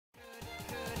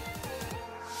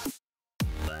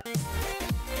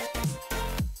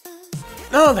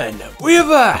Now then, we're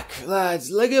back,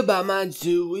 lads. Lego Batman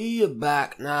 2, we are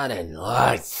back. Now then,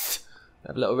 lads. I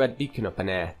have a little red beacon up in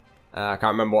here. I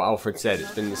can't remember what Alfred said.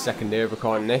 It's been the second day of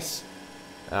recording this.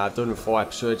 I've done 4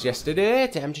 episodes yesterday.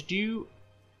 Time to do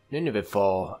another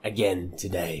 4 again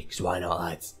today. Because why not,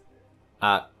 lads?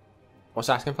 What's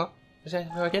asking for? What's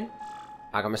asking for again?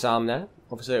 I got my psalm there.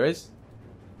 Obviously there is.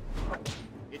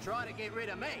 You try to get rid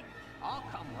of me, I'll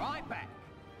come right back.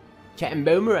 Captain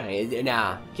Boomerang, is it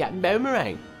now? Captain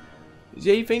Boomerang. Does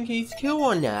he think he's cool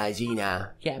one now, is he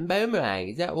now? Captain Boomerang,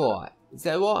 is that what? Is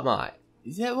that what, mate?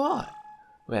 Is that what?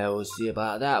 Well, we'll see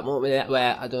about that, won't we?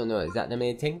 Well, I don't know. Is that the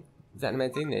main thing? Is that the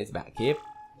main thing? There's a Batcave.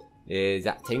 Is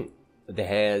that thing? What the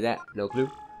hell is that? No clue.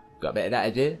 Got a bit of that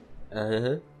idea.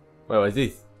 Well, what is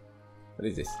this? What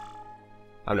is this?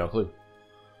 I've no clue.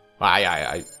 Wait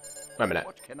a minute.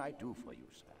 What can I do for you,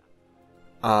 sir?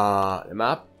 The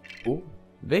map. Oh,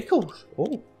 vehicles.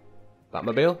 Oh,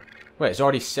 Batmobile. Wait, it's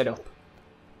already set up.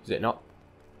 Is it not?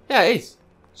 Yeah, it is.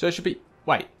 So it should be.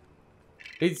 Wait.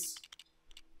 It's.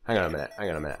 Hang on a minute.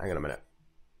 Hang on a minute. Hang on a minute.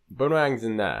 Boomerang's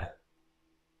in there.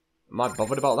 Am I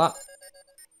bothered about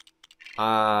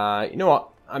that? You know what?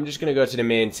 I'm just gonna go to the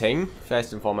main thing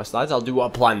first and foremost, lads. I'll do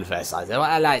what I planned first, lads.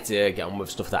 I like to get on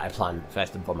with stuff that I plan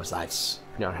first and foremost, lads.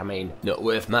 You know what I mean? Not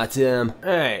worth my time.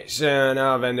 Alright, so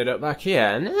now I've ended up back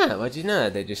here. No, what do you know?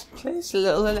 They just placed a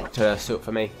little electro suit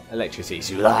for me. Electricity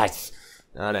suit, lads.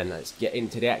 Now then, let's get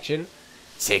into the action.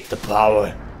 Take the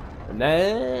power. And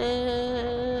then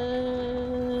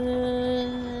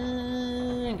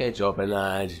get open,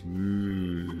 lad.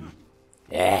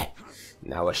 Yeah.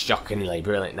 Now we're shockingly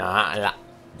brilliant. Nah,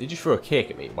 did you throw a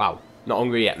cake at me? Wow. Not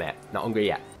hungry yet, mate. Not hungry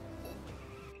yet.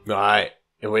 Right,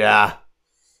 here we are.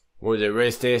 What was it,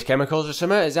 Race Taste Chemicals or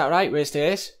something? Is that right, Race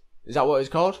Taste? Is that what it's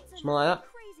called? Something like that?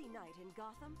 Crazy night in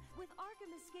Gotham with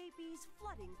Arkham escapees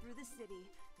flooding through the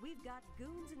city. We've got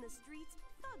goons in the streets,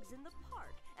 thugs in the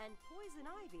park, and poison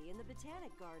ivy in the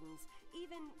botanic gardens.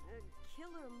 Even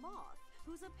Killer Moth,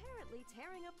 who's apparently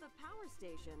tearing up the power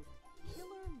station.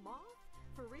 Killer Moth?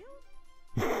 For real?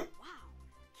 Wow.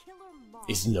 Killer Moth.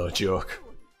 It's no joke.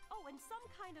 Oh, and some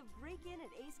kind of break-in at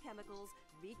Ace Chemicals.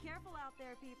 Be careful out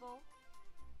there, people.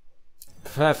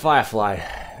 Firefly.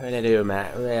 What do I do,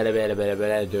 mate? What do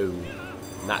I do?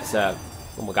 And that's, oh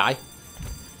my guy.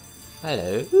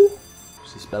 Hello.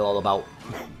 What's this spell all about?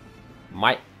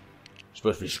 Mate.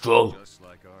 Supposed to be strong. Just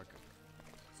like Arkham.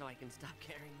 So I can stop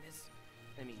carrying this?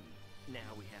 I mean,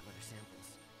 now we have other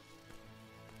samples.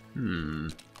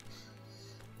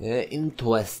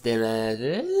 Interesting,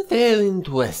 very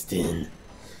interesting.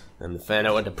 And to find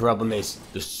out what the problem is,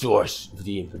 the source of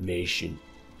the information.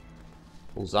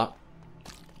 What's that?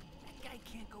 That guy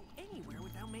can't go anywhere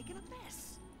without making a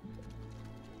mess.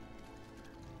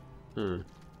 Didn't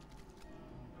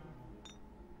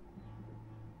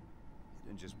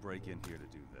just break in here to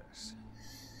do this.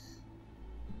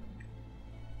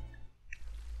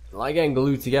 I like getting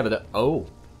glued together. That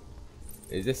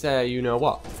is this you know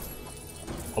what?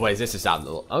 Oh wait, is this a sound?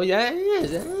 Oh yeah,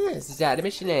 this is the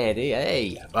missionary.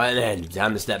 Hey, right then,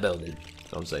 time to start building.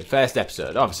 Obviously, first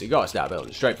episode. Obviously, got to start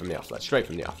building straight from the off. Let's straight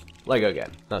from the off. Lego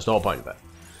game. That's the whole point of it.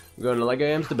 We're going to Lego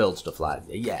games to build stuff, lads.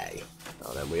 Yay!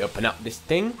 Now then, we open up this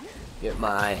thing. Get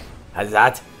my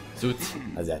hazard suit.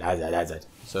 Hazard.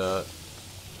 So,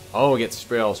 we get to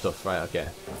spray all stuff. Right? Okay.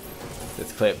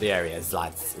 Let's clear up the areas,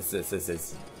 lads. This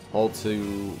is. Hold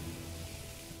to.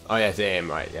 Oh yeah, it's aim.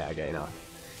 Right? Yeah, okay, you know.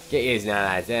 Get yours now,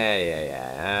 lads.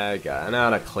 Yeah. Okay. I know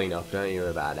how to clean up. Don't you worry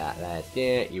about that, lads.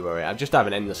 Yeah, you worry. I just have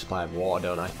an endless supply of water,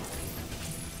 don't I?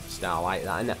 Start like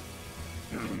that, innit?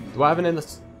 Do I have an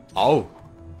endless? Oh,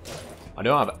 I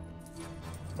don't have it.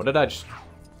 What did I just?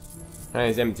 Hey,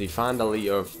 it's empty. Find a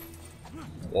litre of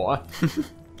water.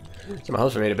 Something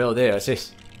else for me to build here. What's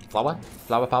this? Flower?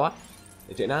 Flower power?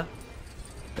 Is it now?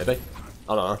 Maybe.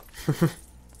 I don't know.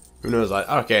 Who knows? Like,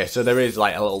 okay, so there is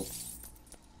like a little.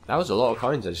 That was a lot of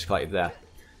coins I just collected there.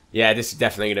 Yeah, this is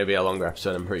definitely going to be a longer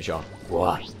episode, I'm pretty sure.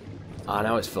 What? Oh,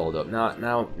 now it's filled up.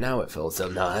 Now it fills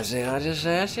up. No, I see how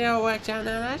it works out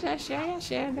now. I see,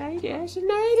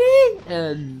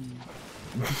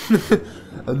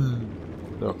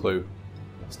 no clue.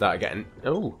 Start getting...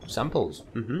 Oh, samples.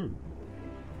 No,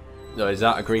 is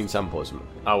that a green sample or something?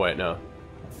 Oh, wait, no.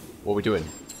 What are we doing?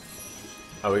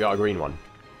 Oh, we got a green one.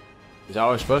 Is that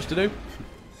what we're supposed to do?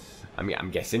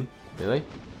 I'm guessing. Really?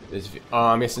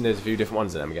 I'm guessing there's a few different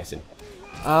ones then, I'm guessing.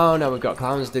 Oh no, we've got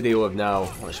clowns to deal with now.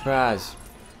 What a surprise.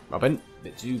 Robin, a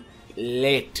bit too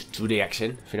late to the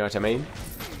action, if you know what I mean.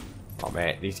 Oh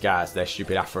mate, these guys, they're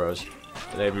stupid afros.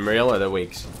 Are they even real or are they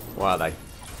wigs? What are they?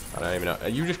 I don't even know. Are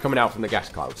you just coming out from the gas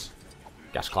clouds?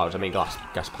 Gas clouds, I mean gas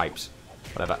pipes.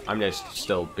 Whatever. I'm just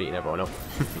still beating everyone up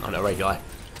on a regular.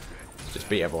 Just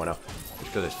beat everyone up. Just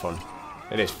because it's fun.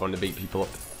 It is fun to beat people up.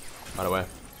 By the way.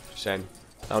 Just saying.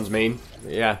 Sounds mean.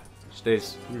 But yeah. Just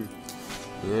is.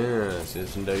 Yes,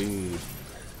 it's indeed.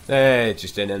 They're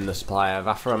just in the supply of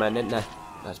Afro men, isn't there?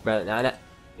 That's brilliant, isn't it?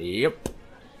 Yep.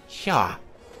 Sure.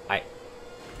 Right.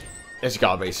 There's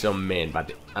gotta be some main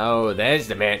bad. Oh, there's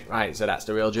the main. Right, so that's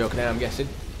the real joke now, I'm guessing.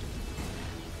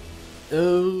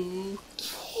 Okay.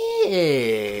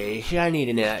 I need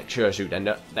an electro suit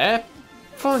then. They're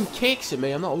throwing cakes at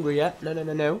me. I'm not hungry yet. No. Wait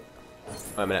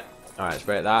a minute. Alright, let's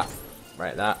break that.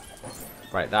 Break that.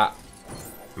 Break that.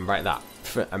 And break that.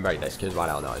 And break this, because right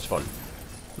now, no, it's fun.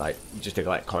 Like, just to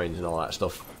collect coins and all that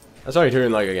stuff. That's all you're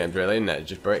doing like again, really, isn't it?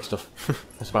 Just break stuff.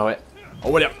 That's about it.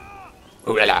 Oh, what up?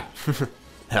 Oh, la.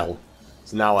 Hell.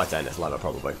 So now I turn this lever,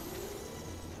 probably.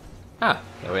 Ah,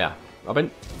 there we are. Robin,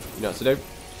 you know what to do?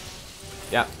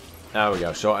 Yeah. There we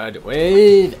go. Sorted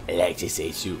with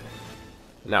electricity suit.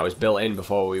 And that was built in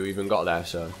before we even got there,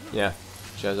 so yeah.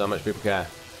 Shows how much people care.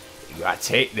 You gotta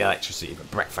take the electricity for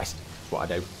breakfast. That's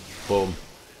what I do. Boom.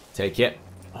 Take it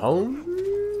home.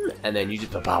 And then use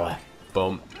it for power.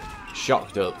 Boom.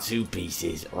 Shocked up 2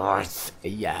 pieces.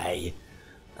 Yay.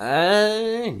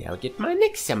 Now get my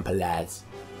next sample, lads.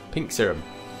 Pink serum.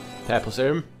 Purple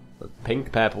serum.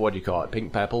 Pink, purple, what do you call it?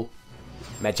 Pink, purple.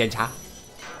 Magenta.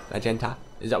 Magenta.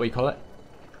 Is that what you call it?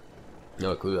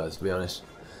 No clue, lads, to be honest.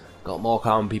 Got more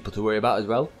common people to worry about as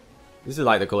well. This is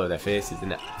like the colour of their faces,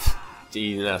 isn't it?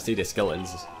 Jeez, I see the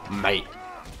skeletons. Mate.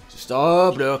 Just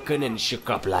all broken and shook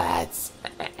up, lads.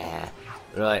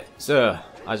 Right, so,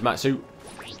 how's my suit?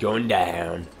 Going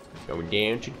down. Going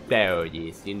down to the floor,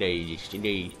 yes indeed, yes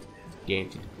indeed. Down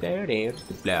to the floor, down to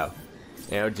the floor.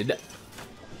 Down to the...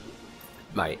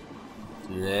 Mate.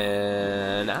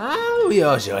 Then... Oh,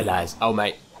 you're sure, lads. Oh,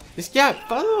 mate. This guy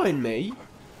following me.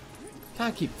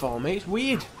 Can't keep following me, it's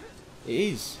weird. It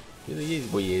is. It really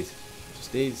is weird. It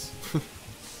just is.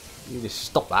 You need to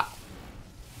stop that.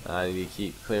 I need to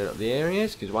keep clearing up the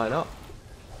areas, because why not?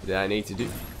 What do I need to do?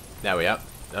 There we are.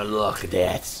 And look at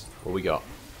that. What we got?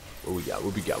 What we got?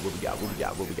 What we got? What we got? What we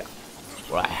got? What we got?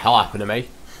 What the hell happened to me?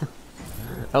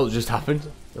 Hell just happened.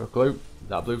 No clue.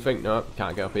 That blue thing? No,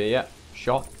 can't get up here yet.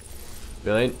 Shot.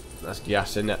 Brilliant. That's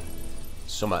gas, isn't it?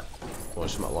 Summit. Or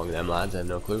something along them lines. I have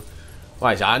no clue.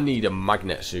 Why is that? I need a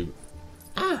magnet suit.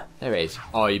 Ah, there it is.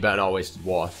 Oh, you better not waste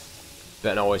water.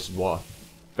 Better not waste water.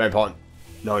 Very important.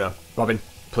 No. Robin,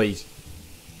 please.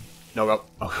 No, go.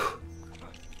 Oh.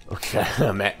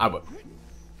 Okay, mate.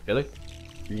 Really?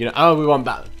 You know? Oh, we want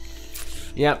Batman.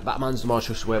 Yeah, Batman's the more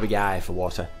trustworthy guy for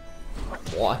water.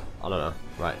 Water? I don't know.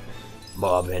 Right.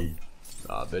 Robin.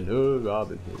 Robin Hood,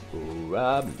 Robin Hood, oh,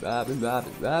 Robin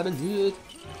Hood.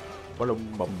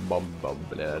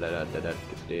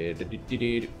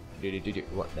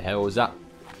 What the hell was that?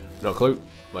 No clue.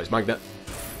 Well, it's magnet.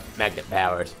 Magnet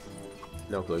powered.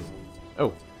 No clue.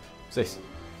 Oh, what's this?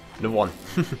 Another one.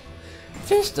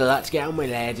 Just a lot to get on with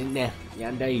there, didn't there? Yeah,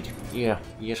 indeed. Yeah,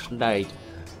 yes, indeed.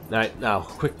 Right, now,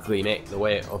 quickly make the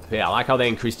way up here. I like how they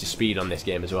increased the speed on this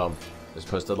game as well, as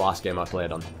opposed to the last game I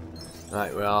played on.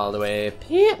 Right, we're all the way up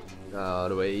here. All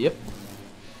the way up.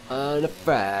 On a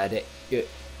Friday.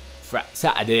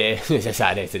 Saturday. It's a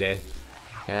Saturday today.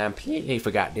 Completely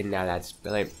forgot, didn't I, lads?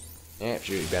 Brilliant.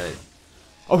 Absolutely brilliant.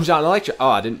 Oh, was that an electric? Oh,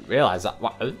 I didn't realise that.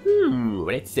 What? Ooh,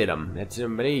 let's hit them. Let's hit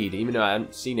them, indeed. Even though I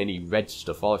haven't seen any red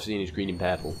stuff, all I've seen is green and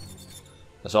purple.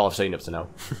 That's all I've seen up to now.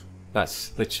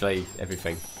 That's literally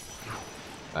everything.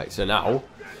 Right, so now,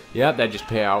 yeah, they just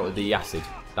pay out the acid.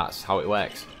 That's how it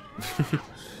works.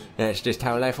 Yeah, it's just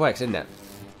how life works, isn't it?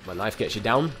 When life gets you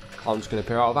down, I'm just going to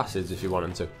pay out of acids if you want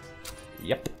them to.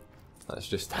 Yep. That's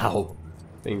just how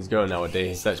things go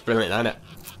nowadays. That's brilliant, isn't it?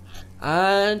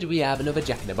 And we have another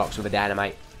Jack-in-the-Box with a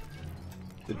dynamite.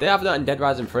 Did they have that in Dead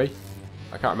Rising 3?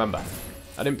 I can't remember.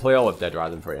 I didn't play all of Dead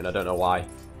Rising 3 and I don't know why.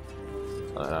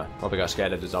 I don't know. Probably got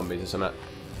scared of the zombies or something.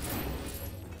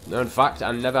 No, in fact,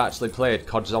 I never actually played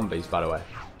COD Zombies, by the way.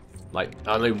 Like,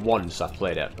 only once I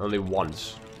played it. Only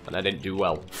once. And I didn't do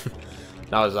well.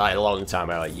 That was like a long time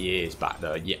ago, like years back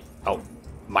though. Yeah. Oh,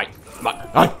 Mike.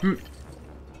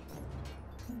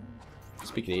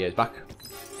 Speaking of years back,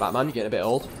 Batman, you're getting a bit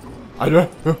old. I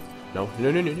don't know. No.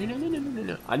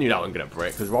 I knew that one gonna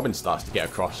break because Robin starts to get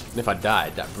across. And if I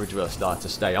died, that bridge will start to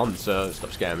stay on. So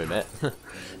stop scaring me, mate.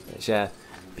 It's a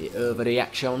bit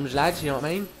overreactions, lads. You know what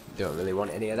I mean? Don't really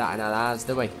want any of that in our lives,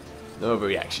 do we? No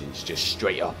overreactions, just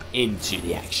straight up into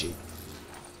the action.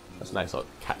 That's a nice little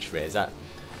catchphrase, that.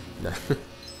 No,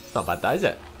 it's not bad, that is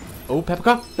it? Oh,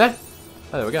 peppercorn, there.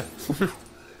 Oh, there we go.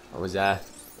 That was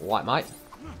white mate.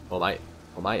 Oh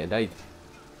mate, indeed.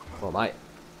 Oh mate.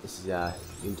 This is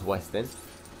into west then.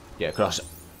 Get across.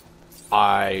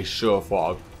 I sure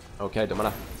thought. Okay, don't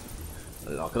matter.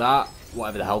 Look at that.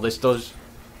 Whatever the hell this does.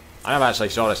 I never actually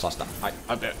saw this last time.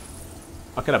 I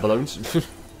could have balloons.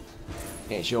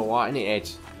 It's your what, isn't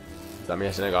it? That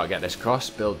means I gotta get this cross.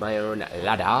 Build my own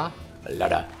ladder.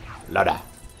 Ladder.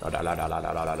 There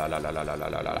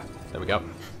we go.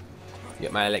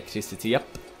 Get my electricity up.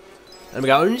 And we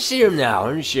go orange serum now.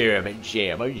 Orange serum.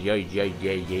 Yeah.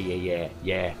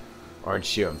 Orange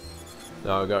serum.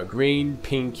 Now we got green,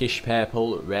 pinkish,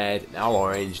 purple, red. Now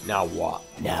orange. Now what?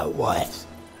 Now what?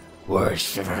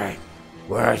 Where's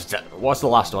what's the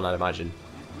last one? I'd imagine.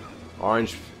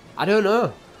 Orange. I don't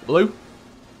know. Blue.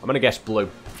 I'm gonna guess blue.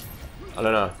 I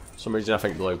don't know. For some reason I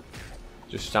think blue.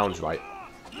 Just sounds right.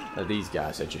 These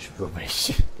guys are just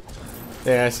rubbish.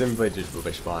 Yeah, simply just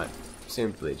rubbish, mate.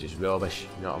 Simply just rubbish.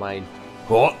 You know what I mean?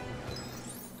 What?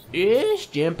 Yes,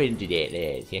 jump into that,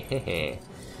 lads.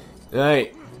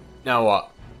 Right. Now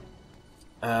what?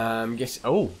 Guess.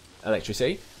 Oh,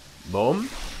 electricity. Boom.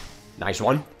 Nice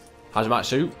one. Hazmat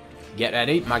suit. Get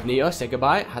ready. Magneto, say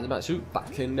goodbye. Hazmat suit.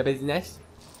 Back in the business.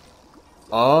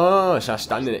 Oh, so I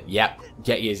stand in it. Yep.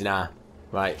 Get yours now.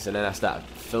 Right, so then I start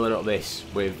filling up this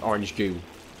with orange goo.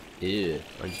 Yeah,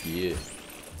 orange goo.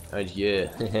 Orange goo.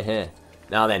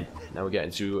 Now then, now we're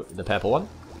getting to the purple one.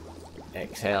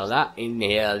 Exhale that,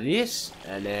 inhale this,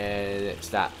 and then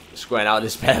start squaring out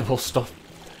this purple stuff.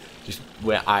 Just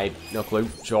where no clue,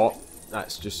 short.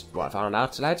 That's just what I found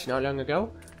out today, not long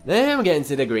ago. Then we're getting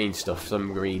to the green stuff,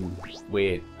 some green,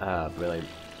 weird, brilliant.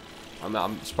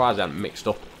 I'm surprised I haven't mixed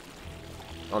up.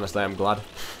 Honestly, I'm glad.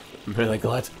 I'm really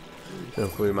glad. No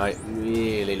clue, mate.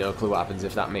 Really no clue what happens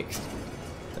if that mixed.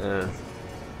 They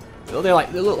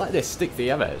look like they stick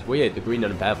together. It's weird, the green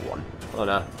and the purple one. Oh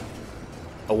no.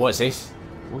 Oh, what's this?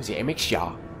 What is it, a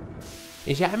mixture?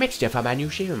 Is that a mixture for my new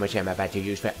serum which I'm about to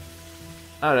use for...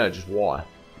 I don't know, just water.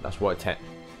 That's what it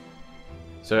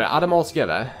So add them all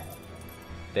together,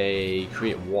 they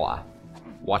create water.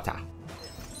 Water.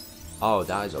 Oh,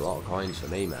 that is a lot of coins for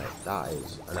me, mate. That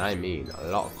is, and I mean a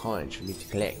lot of coins for me to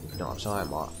collect, if you know what I'm saying,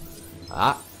 mate.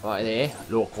 Ah, right there,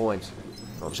 a lot of coins.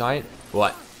 You know what I'm saying?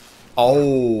 What?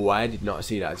 Oh, I did not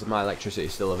see that. Is my electricity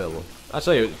still available?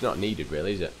 Actually, it's not needed,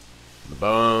 really, is it?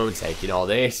 Boom, taking all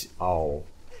this. Oh,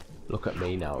 look at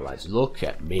me now, lads. Look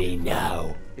at me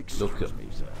now. Look at me.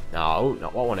 No,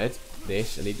 not what I wanted.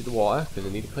 This, I needed the water, because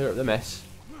I need to clear up the mess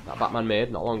that Batman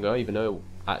made not long ago, even though it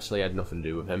actually had nothing to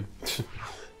do with him.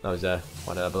 That was,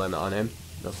 why did I blame that on him?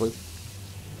 No clue.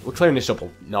 We're clearing this up.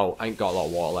 No, I ain't got a lot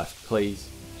of water left. Please,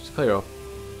 just clear up.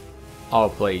 Oh,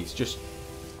 please, just...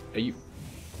 Are you...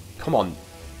 Come on.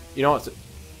 You know what? Are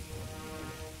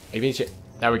you being shit?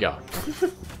 There we go.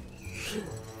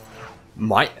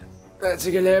 Might. That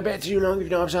took a little bit too long, if you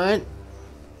know what I'm saying.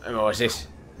 Oh, what's this?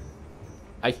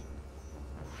 Hey.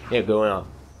 Yeah, going on?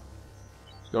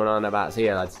 What's going on about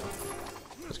here, lads?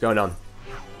 What's going on?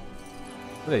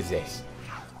 What is this?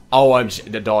 Oh,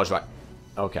 the door's right.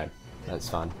 Okay, that's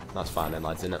fine. That's fine then,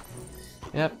 lads, isn't it?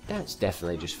 Yep, that's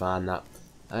definitely just fine, that.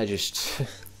 I just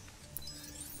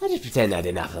pretend I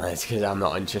didn't have that, because I'm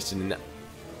not interested in that.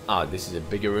 Oh, this is a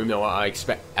bigger room than what I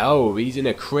expect. Oh, he's in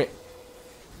a crit.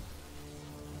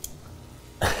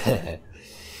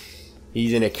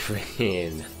 He's in a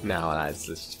crane. Now, lads,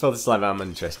 let's fill this level. I'm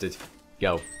interested.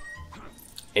 Go.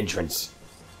 Entrance.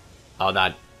 Oh,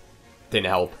 that didn't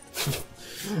help.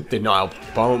 Did not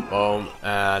help. Boom, boom,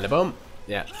 and a boom.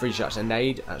 Yeah, 3 shots and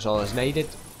nade. That's all that's needed.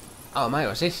 Oh, mate,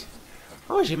 what's this?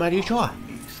 Oh, is it my new toy?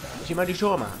 Is it my new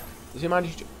toy, man? Is it my new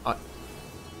toy? Oh.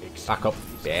 Back up.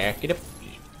 Back it up.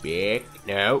 Back.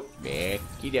 No. Back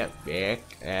it up.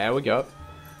 Back. There we go.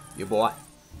 Good boy.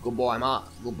 Good boy, Matt.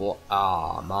 Good boy.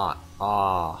 Ah, Matt.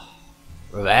 Ah.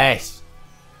 Reverse.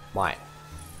 Mate.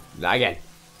 That again.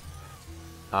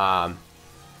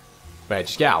 Wait,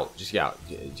 just get out. Just get out.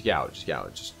 Just get out. Just get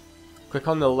out. Just click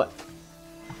on the left.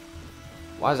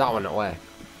 Why is that one not away?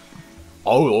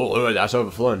 Oh, that's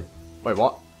overflowing. Wait,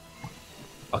 what?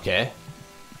 Okay.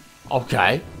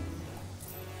 Okay.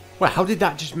 Wait, how did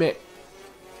that just make...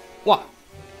 What?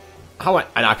 How went...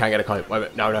 And I can't get a coin.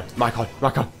 Wait, no. My coin.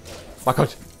 My coin. My coin.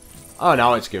 Oh,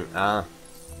 now it's good. That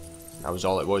was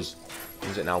all it was. What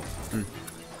is it now?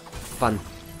 Fun.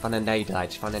 Fun and died,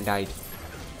 lads. Fun and died.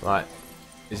 Right.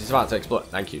 Is this about to explode?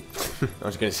 Thank you. I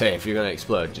was going to say, if you're going to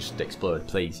explode, just explode,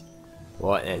 please.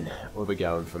 Right then. Where are we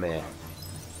going from here?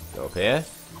 Go up here.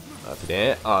 Up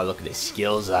there. Oh, look at the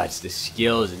skills, lads. The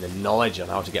skills and the knowledge on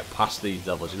how to get past these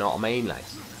levels. You know what I mean,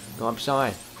 lads? You know what I'm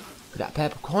saying? Look at that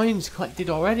purple coins collected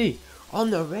already.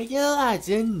 On the regular, lads.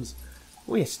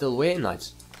 We're still waiting,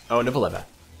 lads. Oh, another lever.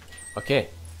 Okay.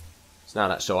 So now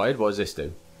that's sorted. What does this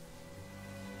do?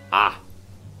 Ah.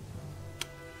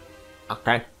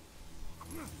 Okay.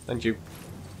 Thank you.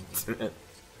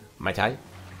 My tie.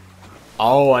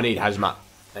 Oh, I need hazmat.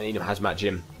 I need a hazmat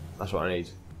gym. That's what I need.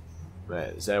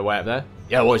 Wait, is there a way up there?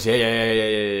 Yeah, it was. Yeah.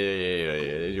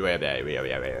 There's a way up there.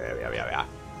 Yeah.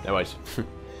 There was.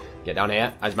 Get down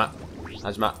here.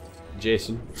 Hazmat.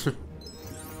 Jason.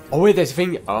 Oh, wait, there's a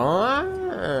thing.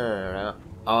 Oh,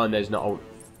 and there's not.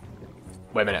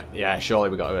 Wait a minute. Yeah, surely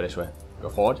we gotta go this way. Go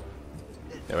forward.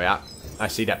 There we are. I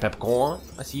see that peppercorn.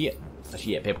 I see it.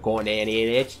 Peppercorn down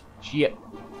here. See it.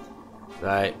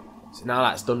 Right. So now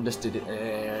that's done, dusted,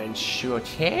 and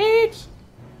sorted.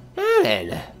 Now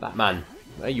then, Batman,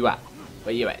 where you at?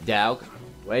 Where you at, dog?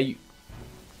 Where you?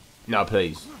 No,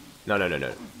 please. No.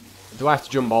 Do I have to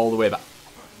jump all the way back?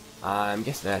 I'm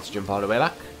guessing I have to jump all the way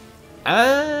back.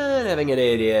 And having an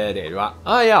idiot, right?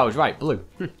 Oh yeah, I was right. Blue.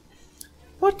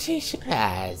 What a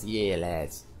surprise! Yeah,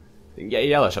 lads. Didn't get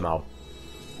yellow somehow.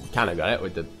 Kind of got it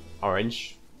with the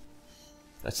orange.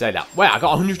 Let's say that. Wait, I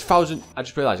got 100,000. I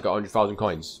just realised I got 100,000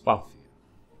 coins. Wow.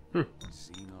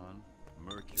 Xenon,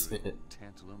 mercury,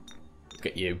 tantalum. Look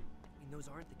at you. And those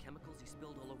aren't the chemicals he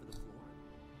spilled all over the floor?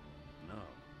 No.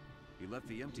 He left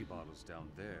the empty bottles down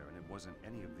there, and it wasn't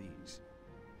any of these.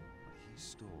 What he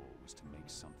stole was to make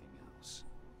something else.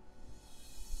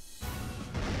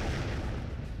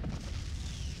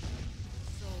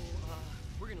 So,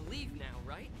 we're gonna leave now,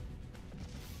 right?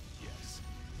 Yes.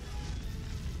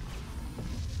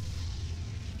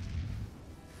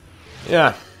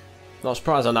 Yeah. Not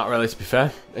surprised on that, really, to be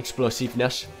fair.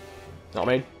 Explosiveness. Know what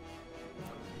I mean?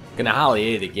 Gonna hardly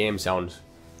hear the game sound.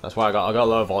 That's why I got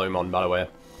low volume on, by the way.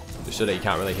 Just so that you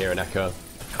can't really hear an echo.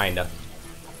 Kinda.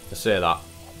 To say that.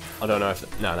 I don't know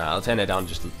if... No, I'll turn it down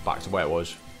just back to where it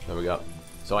was. There we go.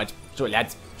 So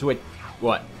lads.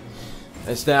 What?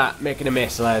 Let's start making a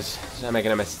mess, lads. Start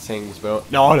making a mess of things,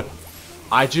 but... No!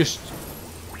 I just...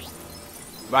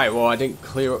 Right, well, I didn't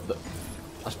clear up the...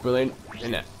 That's brilliant,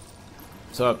 isn't it?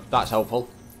 So, that's helpful.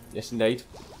 Yes, indeed.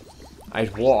 I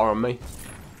had water on me.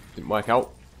 Didn't work out.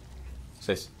 What's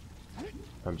this?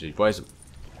 OMG, where's it?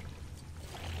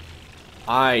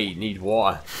 I need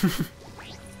water.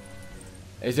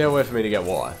 Is there a way for me to get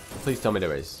water? Please tell me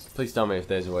there is. Please tell me if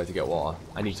there's a way to get water.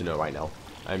 I need to know right now.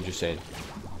 I'm just saying.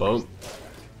 Boom.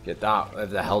 Get that.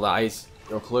 Whatever the hell that is.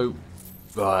 No clue.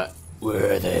 But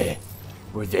where are they?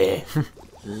 We're there.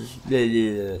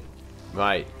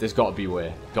 Right. There's got to be a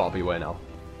way. Got to be a way now.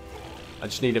 I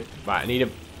just need to... Right. I need to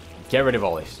get rid of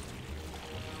all this.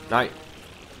 Right.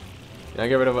 Can I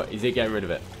get rid of it? Is it getting rid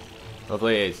of it?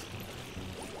 Hopefully it is.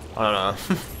 I don't know.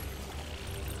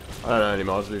 I don't know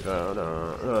anymore, to be fair. I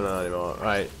don't know anymore.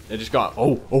 Right. They just got...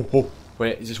 Oh.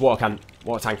 Wait. Is this water can?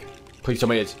 Water tank? Please tell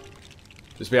me it is.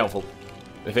 Just be helpful.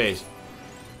 If it is.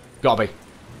 Gotta be.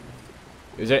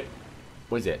 Is it?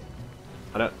 What is it?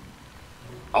 I don't...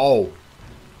 Oh.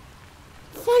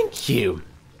 Thank you.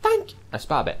 I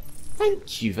spot it.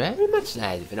 Thank you very much,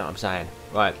 lads, if you know what I'm saying.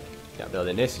 Right. Got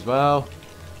building this as well.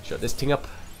 Shut this thing up.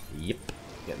 Yep.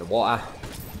 Get the water.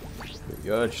 There we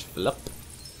go. Just fill up.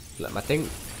 Fill up my thing.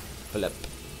 Fill up.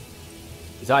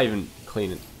 Is that even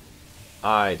cleaning?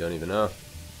 I don't even know.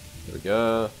 There we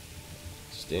go.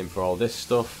 Just aim for all this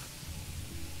stuff.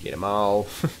 Get them all.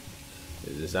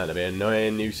 This is starting to be an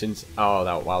annoying nuisance. Oh,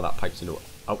 that pipe's into it.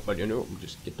 Oh, but you know,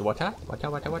 just get the water.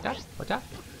 Water.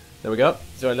 There we go.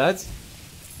 So, lads,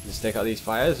 let's take out these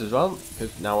fires as well,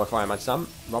 because now we're fireman Sam,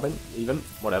 Robin, even,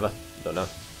 whatever. Don't know.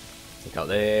 Take out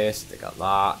this, take out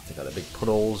that, take out the big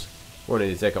puddles. We won't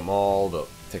need to take them all, but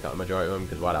take out the majority of them,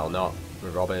 because why the hell not? We're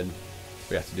Robin.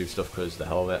 We have to do stuff because the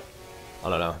hell of it. I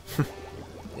don't know.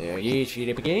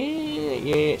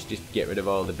 Yes, just get rid of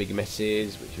all the big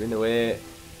messes which are in the way.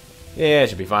 Yeah, it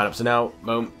should be fine up to now.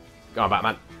 Boom. Go on,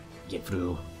 Batman. Get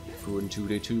through. Get through into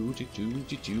the what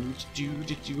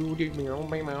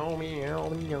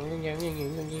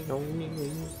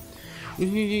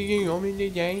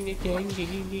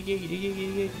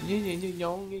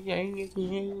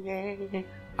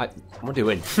am I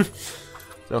doing?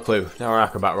 No clue. Now we're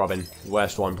Acrobat Robin.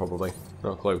 Worst one, probably.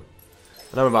 No clue.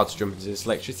 And I'm about to jump into this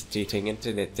electricity thing in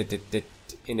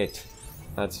it.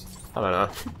 That's... I don't know.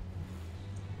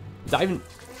 Is that even...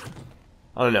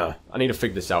 I don't know. I need to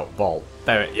figure this out. Vault.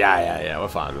 There it... Yeah. We're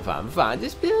fine.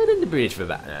 Just building the bridge for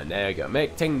Batman. There we go.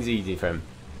 Make things easy for him.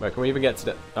 Where can we even get to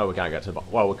the... Oh, we can't get to the bottom.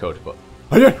 Well, we could, but...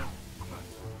 Oh, yeah!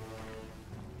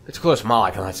 It's close to my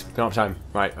like, lads. Got enough time.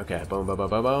 Right, okay. Boom.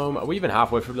 Are we even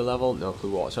halfway through the level? No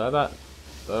clue whatsoever.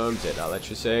 Boom. Take that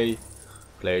electricity.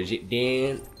 Close it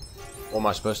down. What am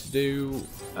I supposed to do?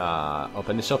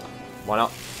 Open this up. Why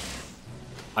not?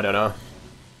 I don't know.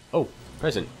 Oh,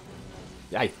 present.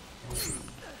 Yay.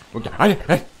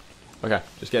 Okay. Okay,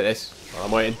 just get this while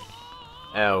I'm waiting.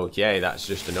 Okay, that's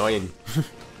just annoying.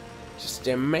 Just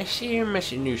a messy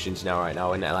nuisance now, right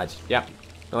now, isn't it, lads? Yep.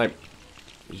 Alright.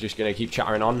 He's just gonna keep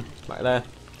chattering on back there.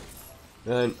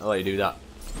 Then I'll let you do that.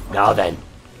 Now then,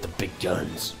 the big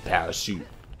guns. Parachute.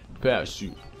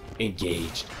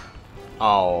 Engaged.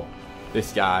 Oh,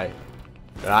 this guy.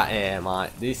 Right here,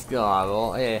 mate. This guy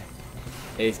right here.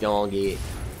 He's gonna get.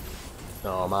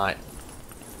 Oh, mate.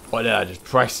 What did I just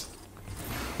press?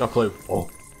 No clue. Oh.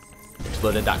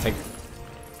 Exploded that thing.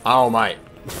 Oh, mate.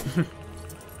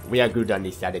 We are good on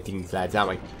this side of things, lads,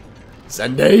 aren't we?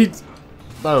 Indeed.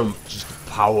 Boom. Just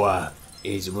power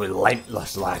is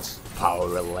relentless, lads. Power,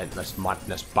 relentless,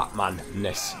 madness,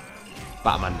 Batmanness.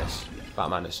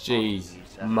 Jeez,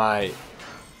 mate.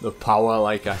 The power,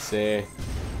 like I say.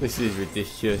 This is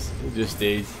ridiculous. It just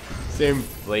is.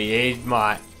 Simply is,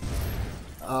 mate.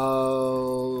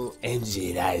 Oh,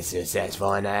 MZ, that is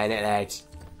successful, ain't it, lads?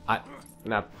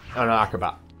 No. Oh, no,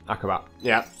 acrobat.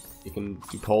 Yeah. You can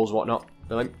do poles, whatnot.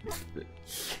 Brilliant.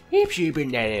 Keep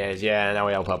shooting bananas. Yeah, now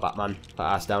we help out Batman. Put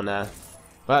ass down there.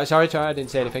 But sorry, I didn't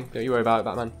say anything. Don't you worry about it,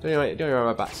 Batman. Don't you worry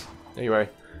about bats. Don't you worry.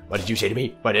 What did you say to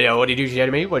me? What did you say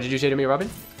to me? What did you say to me, Robin?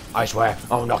 I swear,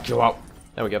 I'll knock you out.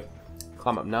 There we go.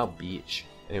 Climb up now, bitch.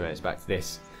 Anyways, back to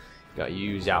this. Gotta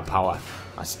use our power.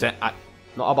 Not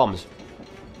our bombs.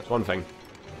 That's one thing.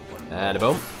 And a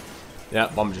bomb. Yeah,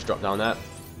 bomb just dropped down there.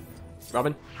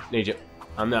 Robin, need you.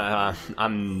 I'm not. I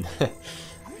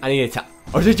need a tap.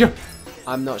 Oh, did you?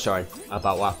 I'm not sorry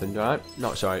about what happened, alright?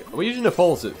 Not sorry. Are we using a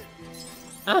full suit?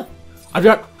 Ah! I've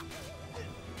got.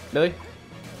 Really?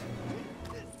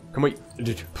 Can we.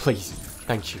 Please.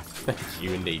 Thank you. Thank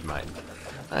you indeed, mate.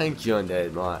 Thank you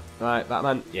indeed, mate. Right,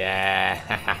 Batman.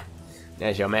 Yeah.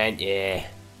 There's your man. Yeah.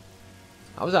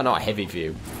 How was that not heavy for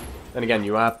you? Then again,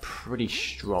 you are pretty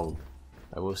strong.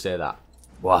 I will say that.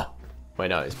 What? Wait,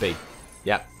 no, it's B.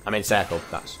 Yep, I'm in circle.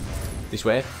 That's this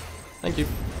way. Thank you.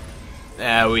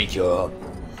 There we go.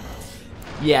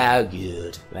 Yeah,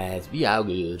 good. Lads, be all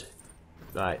good.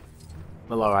 Right.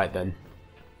 Well, alright then.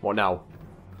 What now?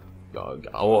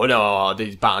 Oh no,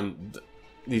 these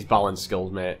balance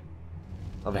skills, mate.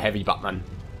 Of a heavy Batman.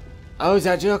 Oh, is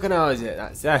that joking or is it?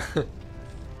 That's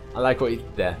I like what you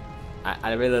did there.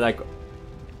 I really like.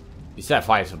 You set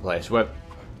fire to the place.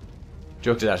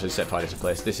 Joker's actually set fire to the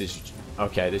place. This is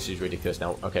okay. This is ridiculous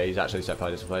now. Okay, he's actually set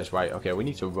fire to the place. Right. Okay, we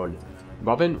need to run.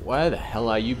 Robin, where the hell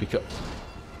are you? Because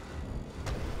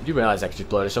did you realise I could just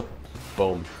blow this up?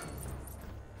 Boom.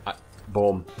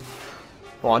 Boom.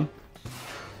 Go on.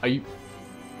 Are you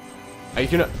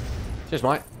gonna? Cheers,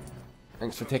 mate.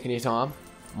 Thanks for taking your time,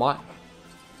 mate.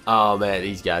 Oh man,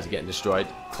 these guys are getting destroyed.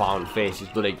 Clown faces,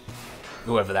 bloody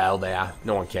whoever the hell they are.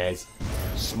 No one cares.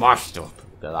 Smashed up.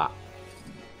 Look at that.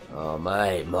 Oh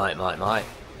mate.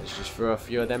 Let's just throw a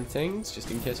few of them things, just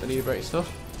in case I need to break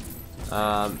stuff.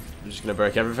 I'm just gonna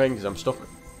break everything because I'm stuck.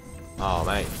 Oh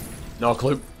mate, no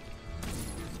clue.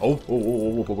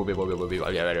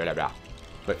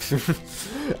 But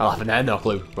I'll have an no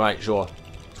clue. Right, sure.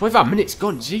 25 minutes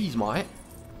gone. Jeez, mate.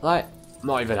 Like,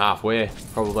 not even halfway,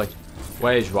 probably.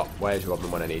 Where's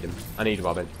Robin when I need him? I need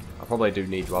Robin. I probably do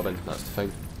need Robin. That's the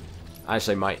thing. I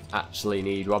actually might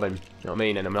need Robin. You know what I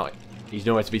mean? And I'm not. He's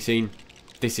nowhere to be seen.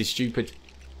 This is stupid.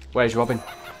 Where's Robin?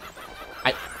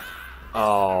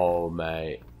 Oh,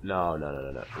 mate.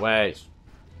 No. Where's...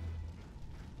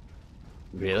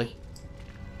 Really?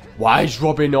 Why is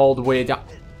Robin all the way down?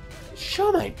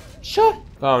 Sure, mate. Sure.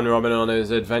 Found Robin on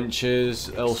his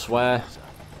adventures elsewhere.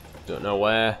 Don't know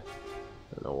where.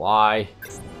 Don't know why.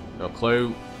 No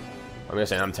clue. I'm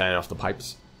guessing I'm turning off the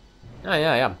pipes. Oh,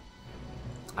 yeah, I am.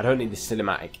 I don't need the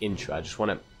cinematic intro. I just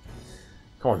want to...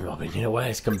 Come on, Robin. You're the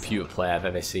worst computer player I've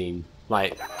ever seen.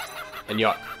 Like... And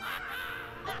you're...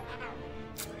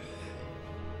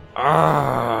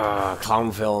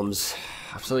 Clown films.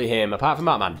 Absolutely him. Apart from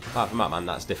Batman,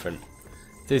 that's different.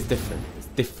 It is different. It's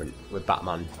different with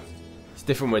Batman. It's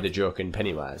different with the Joker and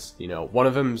Pennywise. You know, one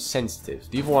of them's sensitive.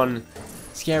 The other one,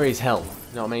 scary as hell.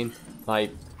 You know what I mean?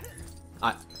 Like,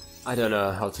 I don't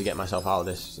know how to get myself out of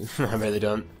this. I really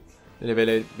don't.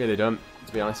 Really don't,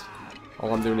 to be honest.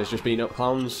 All I'm doing is just beating up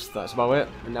clowns. That's about it.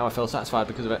 And now I feel satisfied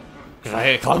because of it. Because I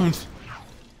hate clowns.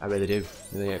 I really do.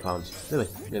 Really hate clowns.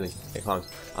 Really hate clowns.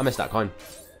 I missed that coin.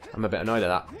 I'm a bit annoyed at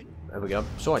that. There we go.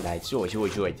 Sword knight. Sword.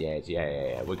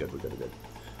 Yeah. We're good.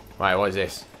 Right, what is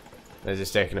this? Where's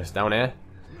this taking us? Down here?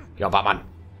 Go on, Batman.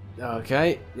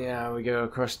 Okay. Yeah, we go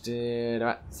across to the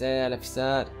right side, left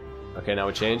side. Okay, now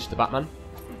we change to Batman.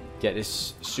 Get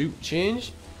this suit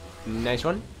changed. Nice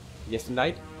one. Yes,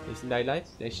 indeed.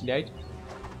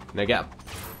 Now get up.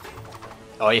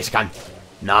 Oh, yes, I can.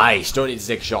 Nice. Don't need to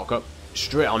take a shortcut.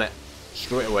 Straight on it.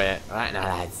 Straight away. Right now,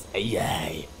 lads.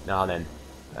 Yay. Now then.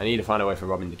 I need to find a way for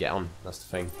Robin to get on. That's the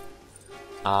thing.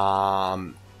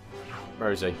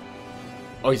 Where is he?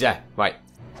 Oh, he's there. Right.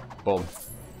 Boom.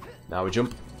 Now we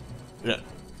jump. No,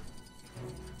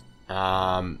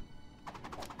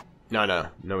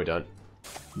 we don't.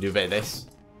 Do a bit of this.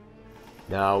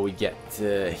 Now we get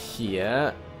to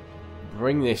here.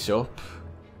 Bring this up.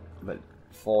 But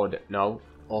forward. No.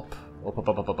 Up.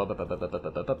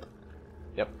 Up.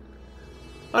 Yep.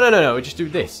 Oh, no. We just do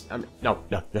this. No.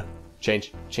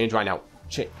 Change right now.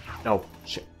 No.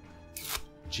 Shit.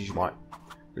 Jeez, you might.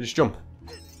 We just jump.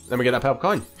 Then we get that purple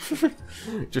coin.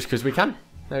 Just because we can.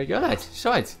 There we go, lads.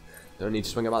 Sides. Don't need to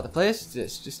swing about the place.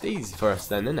 It's just easy for us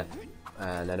then, isn't it?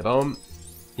 And then a boom.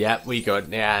 Yeah, we good.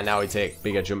 Yeah, now we take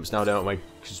bigger jumps now, don't we?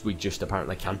 Because we just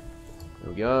apparently can.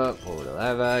 There we go. Pull the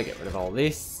lever. Get rid of all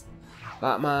this.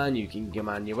 Batman, you can come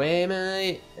on your way,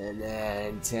 mate. And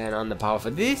then turn on the power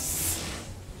for this.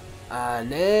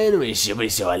 And then we should be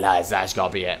sorted. That's got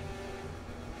to be it.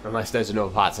 Unless there's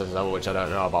another part of the level which I don't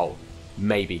know about.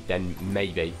 Maybe. Then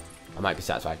maybe. I might be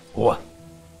satisfied. Oh.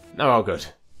 No, all good.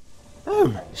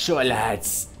 Sure,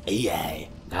 lads. Yay.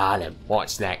 Now then,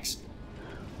 what's next?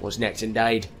 What's next,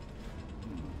 indeed?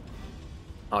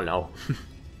 Oh no.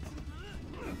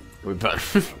 We put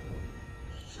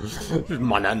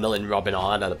manhandling Robin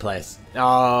all over the place.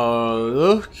 Oh,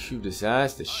 look who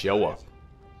decides to show up.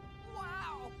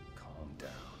 Wow. Calm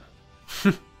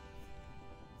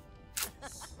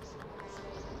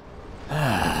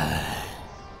down.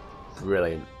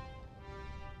 Brilliant.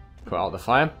 Put out the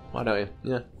fire. Why don't you?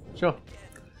 Yeah, sure.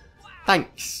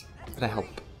 Thanks for the help.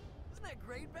 Isn't that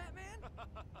great, Batman?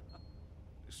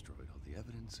 Destroyed all the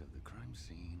evidence of the crime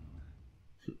scene.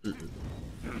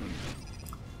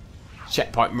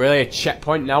 Checkpoint, really? A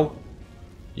checkpoint now?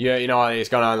 Yeah, you know, it's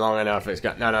gone on long enough. It's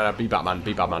got no. Be Batman.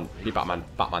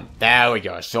 Batman. There we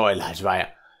go. Sorry, lads. Right,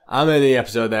 I'm in the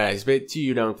episode there. It's a bit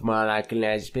too long for my liking,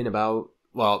 lads. It's been about,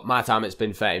 well, my time. It's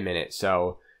been 30 minutes.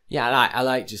 So yeah, I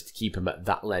like just to keep them at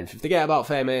that length. If they get about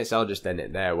 30 minutes, I'll just end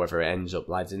it there, whether it ends up,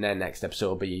 lads. And then next episode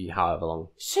will be however long.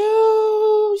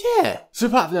 So yeah. So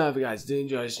apart from that, if you guys did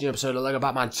enjoy this new episode of Lego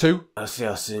Batman 2, I'll see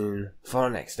you soon for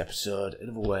the next episode. In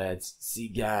other words, see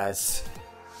you guys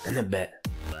in a bit.